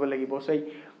বুলি ভাবিব লাগিব. So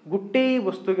গুটেই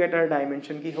বস্তু কেটাৰ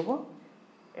ডাইমেনশন কি হ'ব?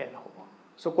 L হ'ব.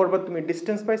 So কৰবাত তুমি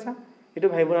distance পাইছা, এটো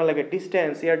ভাবিব না লাগে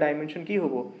distance ইয়াৰ ডাইমেনশন কি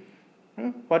হ'ব?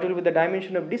 What will be the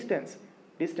dimension of distance?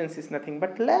 Distance is nothing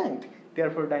but length.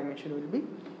 Therefore dimension will be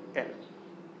L.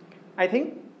 I think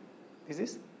this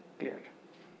is clear.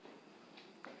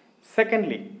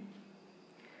 Secondly,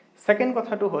 second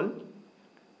কথাটো হল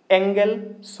angle,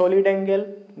 solid angle,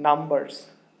 numbers.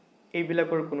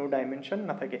 এইবিলাকৰ কোনো ডাইমেনশন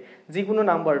নাথাকে. যিকোনো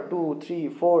number 2, 3,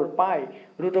 4, pi,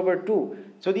 √2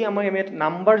 যদি আমাৰ এমে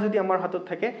number যদি আমাৰ হাতত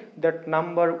থাকে, that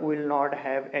number will not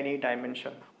have any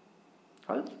dimension.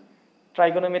 Hall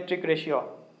trigonometric ratio,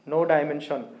 no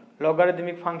dimension,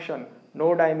 logarithmic function, no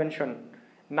dimension,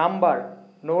 number,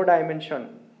 no dimension,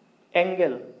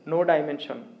 angle, no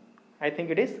dimension. I think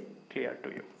it is clear to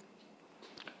you.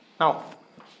 Now,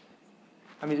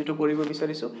 আমি যেটো কৰিব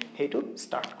বিচাৰিছো হেইটো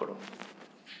start কৰো.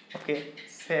 Okay,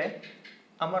 সে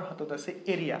আমাৰ হাতত আছে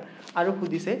এৰিয়া আৰু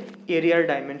খুদিছে এৰিয়াৰ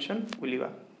ডাইমেনশন উলিবা.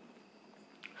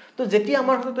 তো যেতিয়া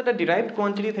আমাৰ হাতত এটা ডিৰাইভড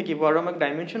কোয়ান্টিটি থাকিব আৰু আমাক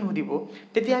ডাইমেনশন হুদিব,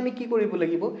 তেতিয়া আমি কি কৰিব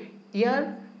লাগিব?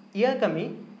 ইয়াক আমি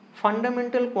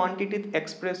ফান্ডামেন্টাল কোয়ান্টিটিত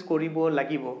এক্সপ্ৰেস কৰিব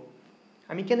লাগিব.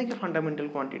 আমি কেনেকৈ ফান্ডামেন্টাল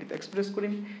কোয়ান্টিটিত এক্সপ্ৰেস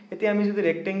কৰিম? এতিয়া আমি যদি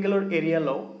ৰেক্টেংগুলাৰ এৰিয়া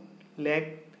লও,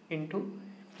 length into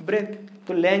breadth,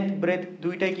 তো length breadth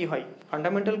দুইটাই কি হয়?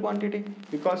 Fundamental quantity,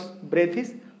 because breadth is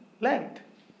length.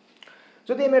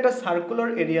 যদি আমি এটা সার্কুলার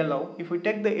এরিয়া লও, if we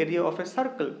take the area of a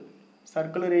circle,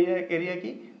 circular area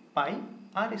কি? pi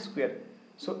r square.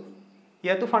 So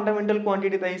here to fundamental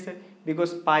quantity taise,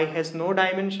 because pi has no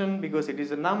dimension, because it is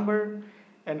a number,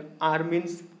 and r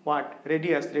means what?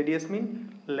 Radius mean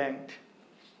length.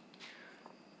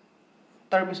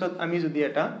 tar bisot ami jodi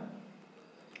eta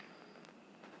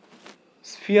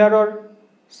sphere or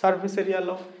surface area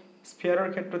lo, sphere or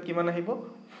khetrot kiman ahibo?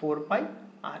 4 pi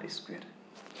r square.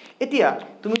 এতিয়া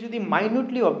তুমি যদি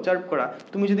মাইনুটলি observe কৰা,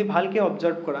 তুমি যদি ভালকে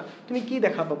observe কৰা, তুমি কি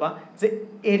দেখা পাবা যে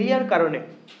এৰিয়াৰ কাৰণে,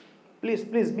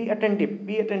 প্লিজ বি অ্যাটেন্টিভ,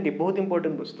 বহুত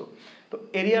ইম্পৰ্টেন্ট বস্তু. তো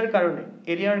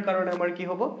এৰিয়াৰ কাৰণে আমাৰ কি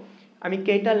হ'ব? আমি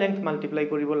কেইটা লেংথ মাল্টিপ্লাই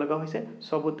কৰিব লগা হৈছে?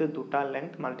 সবতে দুটা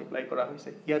লেংথ মাল্টিপ্লাই কৰা হৈছে.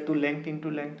 ইয়াতো লেংথ ইনটু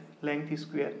লেংথ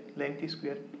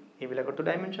স্কয়াৰ, এইবিলাকতো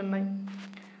ডাইমেনশন নাই.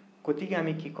 গতিকে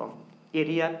আমি কি কম?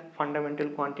 এরিয়াত ফান্ডামেন্টাল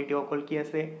কোয়ান্টিটি অকল কি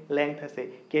আছে? লেংথ আছে.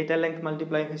 কেইটা লেংথ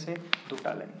মাল্টিপ্লাই হৈছে?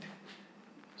 দুটা লেংথ.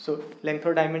 সো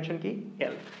লেংথৰ ডাইমেনশন কি?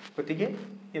 L. গতিকে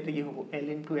ইয়াতে কি হ'ব? L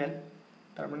into L,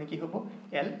 তাৰ মানে কি হ'ব?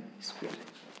 L square.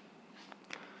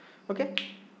 ওকে,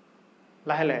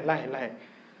 লাহে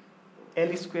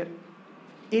L স্কয়ার.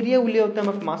 এরিয়া উলিয়াওতে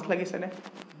আমাক মাস লাগিছে না?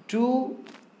 Do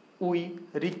we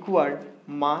require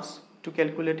mass to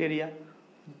calculate area?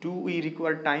 Do we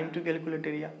require time to calculate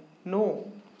area? No.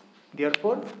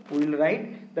 Therefore, we will write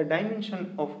the dimension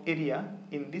of area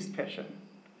in this fashion.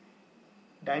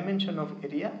 Dimension of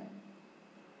area.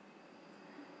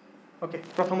 Okay,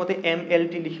 প্রথমতে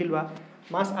MLT লিখিলবা.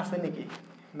 মাস আছে নেকি?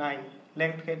 নাই.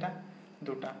 Length কেটা?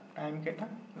 দুটা. Time কেটা?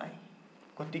 নাই.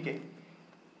 গতিকে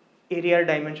এরিয়ার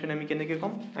dimension আমি কেনেকে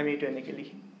কম? আমি এটো এনেকে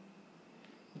লিখি.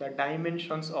 The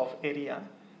dimensions of area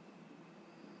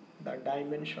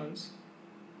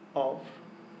of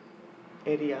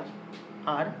area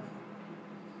are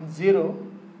 0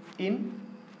 in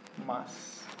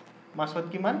mass.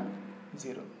 Massot kiman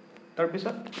 0. Tar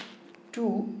pisot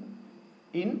 2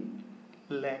 in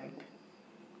length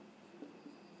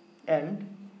and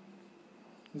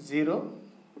 0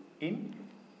 in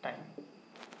time.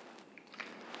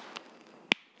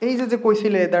 এই যে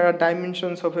কৈছিলে there are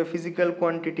dimensions of a physical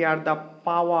quantity are the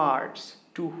powers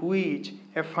to which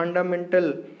a fundamental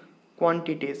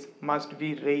quantities must be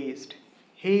raised.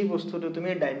 সেই বস্তুটো তুমি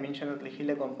ডাইমেনশনত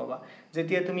লিখিলে গম পাবা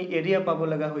যেতিয়া তুমি এৰিয়া পাব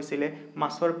লগা হৈছিলে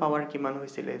মাছৰ পাৱাৰ কিমান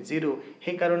হৈছিলে 0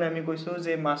 সেই কাৰণে আমি কৈছো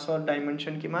যে মাছৰ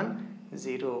ডাইমেনশন কিমান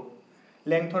 0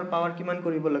 লেংথৰ পাৱাৰ কিমান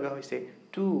কৰিব লগা হৈছে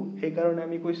 2 সেই কাৰণে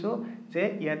আমি কৈছো যে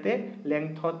ইয়াতে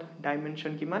লেংথত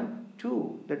ডাইমেনশন কিমান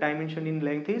 2 the dimension in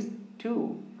length is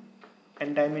 2 and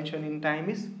dimension in time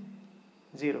is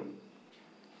 0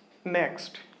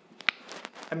 next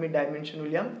আমি ডাইমেনশন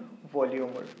উলিয়াম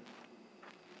ভলিউমৰ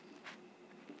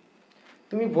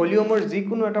তুমি ভলিউমৰ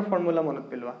যিকোনো এটা ফৰ্মুলা মনত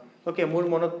পেলোৱা ওকে মোৰ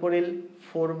মনত পৰিল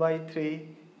 4/3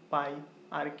 পাই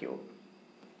r কিউব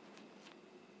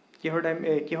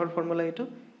কিহৰ ফৰ্মুলা এটো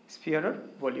স্ফিয়াৰৰ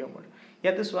ভলিউমৰ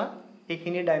ইয়াতে চোৱা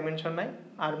এইখিনি ডাইমেনশন নাই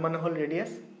r মানে হল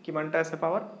ৰেডিয়াস কিমানটা আছে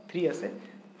পাৱাৰ 3 আছে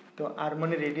তো r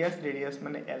মানে ৰেডিয়াস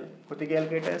মানে l গতিকে l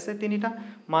কেইটা আছে তিনিটা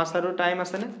মাস আৰু টাইম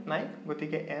আছে নে নাই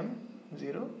গতিকে m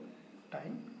 0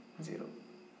 টাইম 0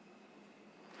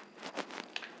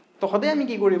 তো হদে আমি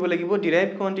কি কৰিব লাগিব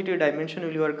ডিৰাইভড কোয়ান্টিটিৰ ডাইমেনশন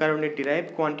উলিওৱাৰ কাৰণে ডিৰাইভড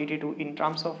কোয়ান্টিটিটো ইন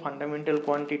টাৰ্মস অফ ফান্ডামেন্টাল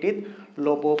কোয়ান্টিটিত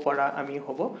লব পৰা আমি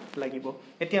হ'ব লাগিব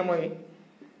এতিয়া মই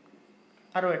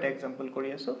আৰু এটা এক্সাম্পল কৰি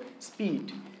আছো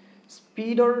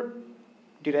স্পীডৰ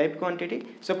derived quantity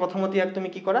so প্ৰথমতে ইয়াক তুমি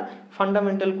কি কৰা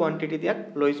ফান্ডামেন্টাল কোয়ান্টিটি দিয়াক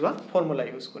লৈ যোৱা ফৰ্মুলা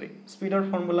ইউজ কৰি স্পীডৰ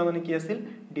ফৰ্মুলা মানে কি আছিল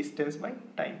ডিসটেন্স বাই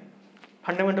টাইম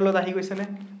ফান্ডামেন্টালত আহি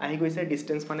গৈছে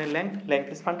ডিসটেন্স মানে লেংথ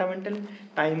ইজ ফান্ডামেন্টাল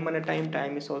টাইম মানে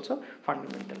time is also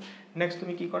fundamental next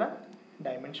তুমি কি কৰা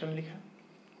ডাইমেনশন লিখা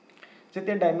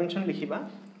যেতিয়া ডাইমেনশন লিখিবা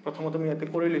প্ৰথমতে আমি ইয়াতে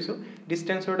কৰি লৈছো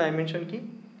ডিসটেন্সৰ ডাইমেনশন কি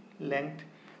লেংথ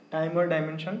টাইমৰ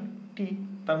ডাইমেনশন t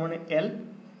তাৰ মানে l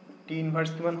t ইনভার্স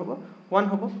কিমান হ'ব 1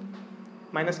 হ'ব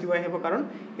মাইনাস কি হয় হ'ব কাৰণ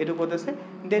এটো কত আছে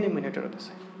ডেনোমিনেটৰত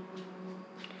আছে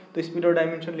তো স্পীডৰ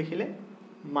ডাইমেনশন লিখিলে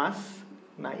মাস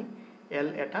নাই l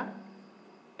এটা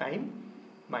টাইম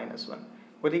 -1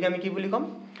 গতিকে আমি কি বুলি কম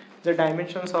যে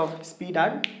dimensions of speed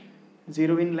are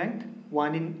 0 in length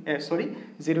 1 in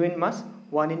 0 in mass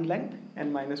 1 in length and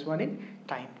 -1 in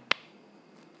time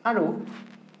আৰু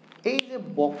এই যে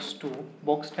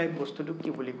বক্স টাইপ বস্তুটো কি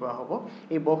বুলি কোৱা হ'ব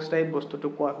এই বক্স টাইপ বস্তুটো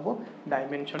কোৱা হ'ব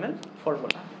ডাইমেনশনাল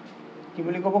ফৰ্মুলা কি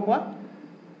বুলি কব কোৱা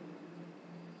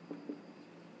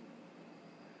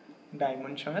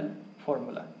ডাইমেনশনাল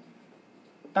ফৰ্মুলা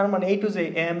তাৰ মানে এইটো যে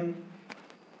m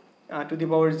to the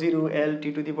power 0 l t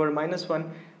to the power -1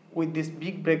 with this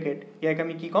big bracket ইয়াক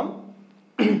আমি কি কম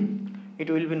it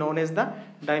will be known as the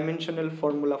dimensional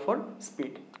formula for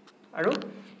speed আৰু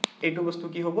এইটো বস্তু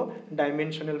কি হ'ব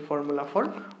ডাইমেনশনাল ফৰ্মুলা ফৰ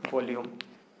ভলিউম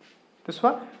তো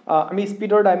সোৱা আমি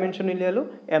স্পীডৰ dimension উলিয়ালো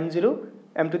m0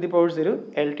 m to the power 0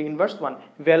 l t inverse 1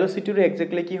 velocity ৰ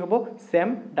এক্স্যাক্টলি কি হ'ব সেম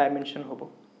ডাইমেনশন হ'ব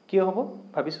কি হ'ব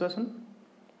ভাবিছোৱাচোন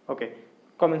ওকে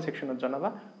কমেন্ট সেকশনত জনাবা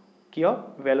কিয়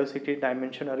velocity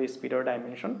ডাইমেনশন আৰু স্পীডৰ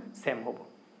ডাইমেনশন সেম হ'ব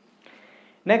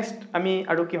নেক্সট আমি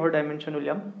আৰু কিহৰ ডাইমেনশন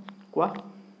উলিয়াম কোৱা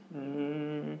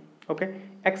ওকে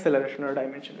এক্সেলাৰেশনৰ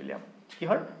ডাইমেনশন উলিয়াম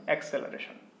কিহৰ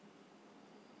এক্সেলাৰেশন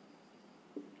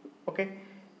ওকে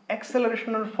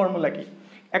এক্সেলাৰেশনৰ ফৰ্মুলা কি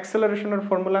এক্সেলাৰেশনৰ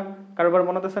ফৰ্মুলা কাৰোবাৰ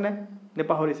মনত আছে নে নে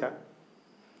পাহৰিছা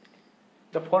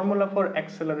the formula for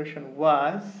acceleration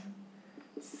was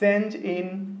change in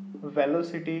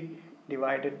velocity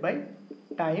divided by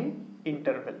time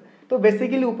interval তো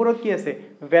বেসিক্যালি উপৰত কি আছে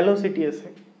velocity আছে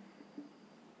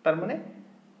তাৰ মানে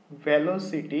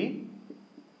velocity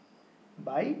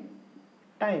by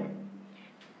time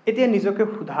এতিয়া নিজকে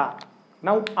সুধা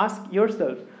now ask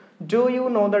yourself do you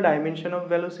know the dimension of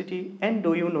velocity and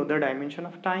do you know the dimension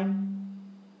of time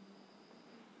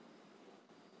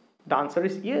the answer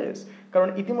is yes কারণ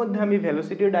ইতিমধ্যে আমি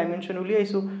velocity dimension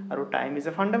উলিয়াইছো আৰু time is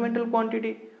a fundamental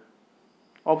quantity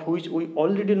of which we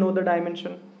already know the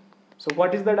dimension so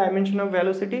what is the dimension of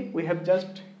velocity we have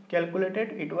just calculated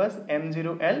it was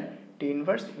m0l t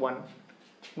inverse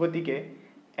 1 গতিকে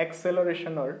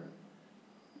acceleration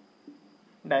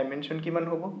dimension কিমান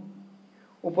হ'ব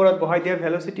উপৰত বহাই দিয়া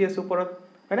velocity আছে উপৰত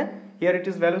হয়নে here it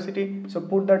is velocity so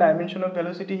put the dimension of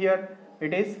velocity here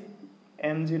it is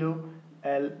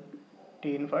m0l t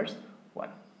inverse 1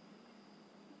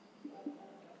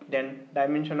 then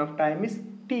dimension of time is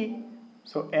t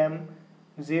so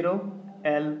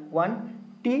m0l1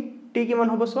 t কিমান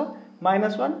হ'ব so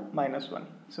 -1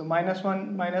 so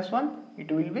 -1 it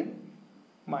will be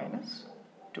minus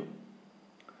 2.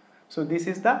 So this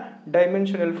is the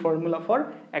dimensional formula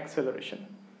for acceleration.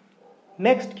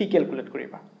 Next ki calculate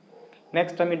koriba.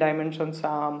 Next ami dimension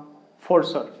sam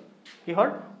forcer. Ki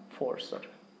hor forcer.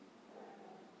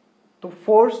 To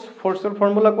force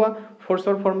formula kwa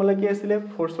forcer formula ki asile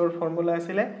forcer formula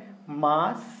asile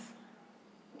mass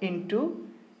into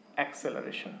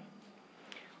acceleration.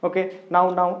 Okay,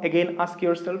 now again ask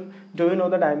yourself, do you know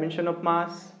the dimension of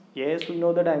mass? Yes, we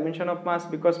know the dimension of mass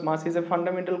because mass is a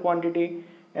fundamental quantity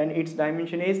and its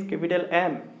dimension is capital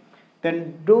M.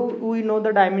 Then do we know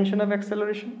the dimension of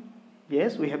acceleration?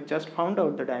 Yes, we have just found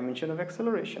out the dimension of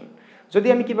acceleration.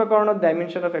 Jodi ami kiba karonot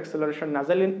dimension of acceleration na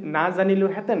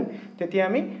janilu heten tetia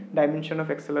ami dimension of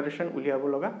acceleration uliabo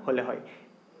loga hole hoy.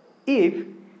 If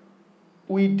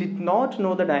we did not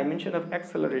know the dimension of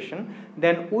acceleration,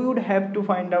 then we would have to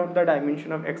find out the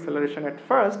dimension of acceleration at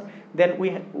first, then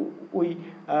we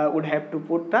would have to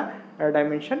put the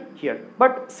dimension here.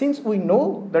 But since we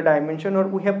know the dimension, or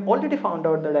we have already found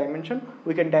out the dimension,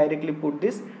 we can directly put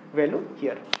this value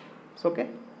here. So okay,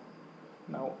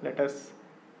 now let us,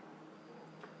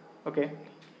 okay,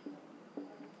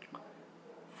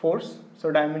 force, so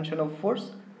dimension of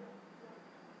force.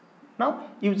 Now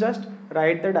you just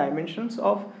write the dimensions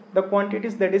of the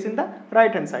quantities that is in the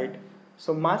right hand side.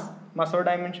 So mass or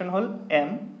dimension hol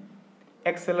m,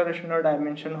 acceleration or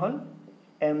dimension hol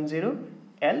m0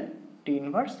 L t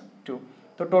inverse 2.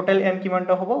 So total m kiman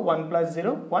ta hobo 1 plus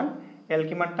 0 1, L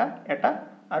kiman ta eta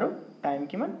aru time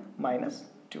kiman minus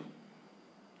 2.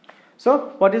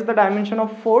 So what is the dimension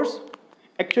of force?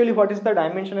 Actually, what is the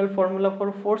dimensional formula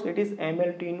for force? It is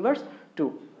ml t inverse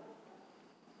 2.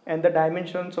 And the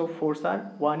dimensions of force are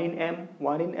 1 in m,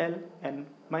 1 in L, and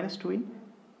minus 2 in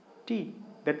t.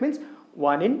 That means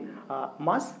 1 in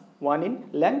mass, 1 in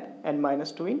length, and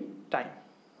minus 2 in time.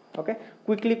 Okay,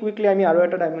 quickly I mean aro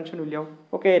eta dimension uliao.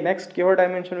 Okay, next keyword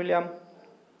dimension uliam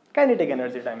kinetic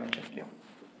energy dimension uliao.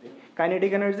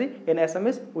 Kinetic energy in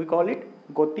Assamese we call it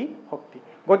goti shakti.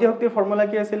 Goti shakti formula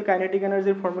ki asil? Kinetic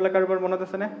energy formula karbar monot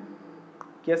ase na?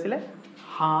 Ki asile?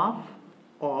 Half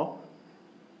of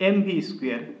mv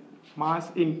square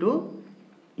mass into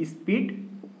speed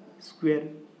square.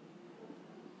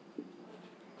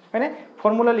 Right?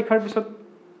 Formula likhar pisot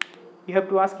you have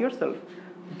to ask yourself,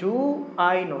 do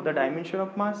I know the dimension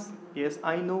of mass? Yes,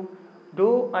 I know.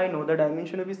 Do I know the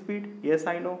dimension of speed? Yes,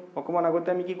 I know. Okoman agote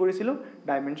ami ki korisilu?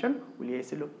 Dimension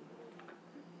uliaisilu.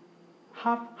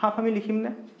 Half ami likhim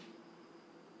na?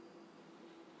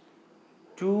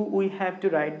 Do we have to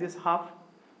write this half?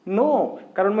 No,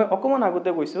 karon moi okoman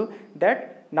agote koisu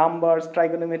that numbers,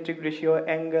 trigonometric ratio,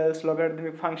 angles,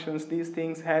 logarithmic functions, these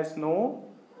things has no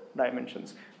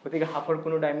dimensions. Gotike half or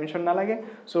kono dimension na lage,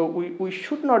 so we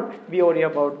should not be worried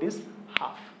about this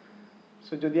half.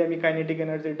 So jodi ami kinetic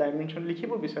energy dimension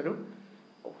likhibo bisaru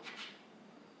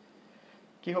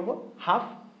ki hobo half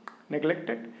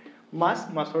neglected mass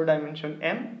or dimension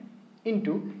m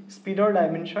into speed or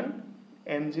dimension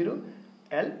m0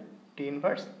 L t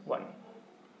inverse 1.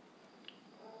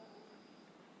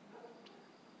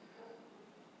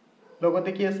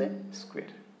 লগতে কি আছে square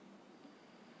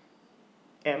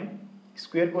m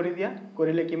square কৰি দিয়া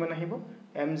কৰিলে কিমান আহিব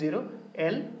m0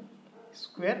 L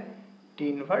square t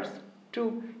ইনভাৰ্স 2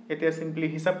 এতিয়া simply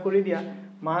হিসাব কৰি দিয়া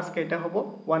মাস কেটা হ'ব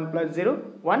 1 plus 0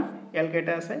 1 L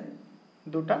কেটা আছে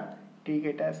দুটা t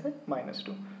কেটা আছে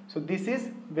 -2. So this is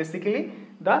basically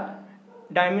the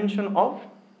dimension of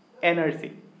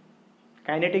energy.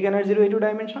 Kinetic energy ৰ এইটো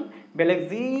ডাইমেনশন বেলেগ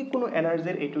যি কোনো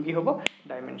এনাৰ্জিৰ এইটো কি হ'ব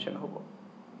ডাইমেনশন হ'ব.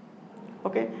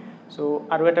 Okay, so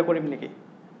aru eta korim neki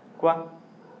kwa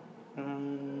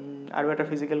aru eta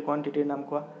physical quantity nam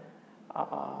kwa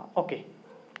okay,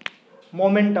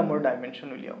 momentum or dimension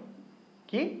uliao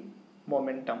ki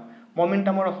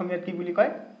momentum or asomiyat ki buli koy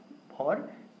bhor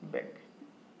beg.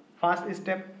 First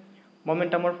step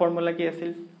momentum or formula ki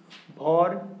asil bhor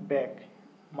beg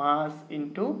mass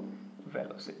into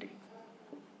velocity.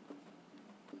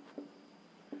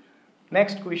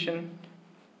 Next question,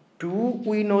 do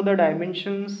we know the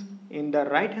dimensions in the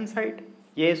right hand side?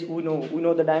 Yes, we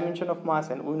know the dimension of mass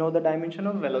and we know the dimension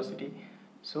of velocity.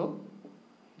 So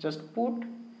just put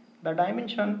the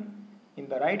dimension in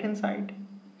the right hand side.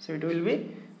 So it will be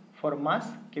for mass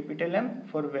capital M,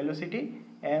 for velocity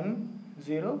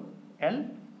m0 L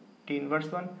t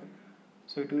inverse 1.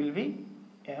 So it will be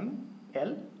m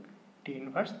L t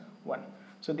inverse 1.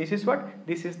 So this is what?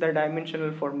 This is the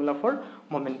dimensional formula for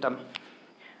momentum.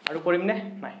 Aru korim ne?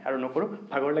 Nai, aru nokoru.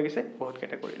 Bhagor lagise, bahut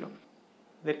keta korilo.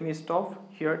 Let me stop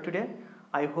here today.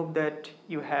 I hope that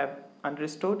you have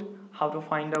understood how to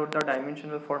find out the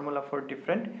dimensional formula for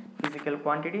different physical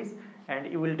quantities,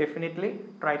 and you will definitely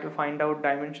try to find out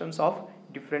dimensions of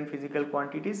different physical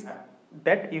quantities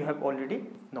that you have already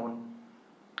known.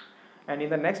 And in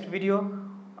the next video,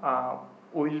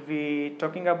 we will be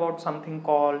talking about something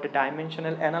called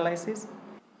dimensional analysis.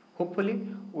 Hopefully,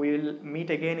 we will meet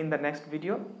again in the next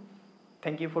video.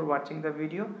 Thank you for watching the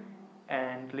video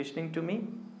and listening to me.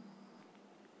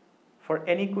 For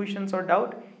any questions or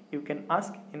doubt, you can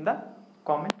ask in the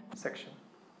comment section.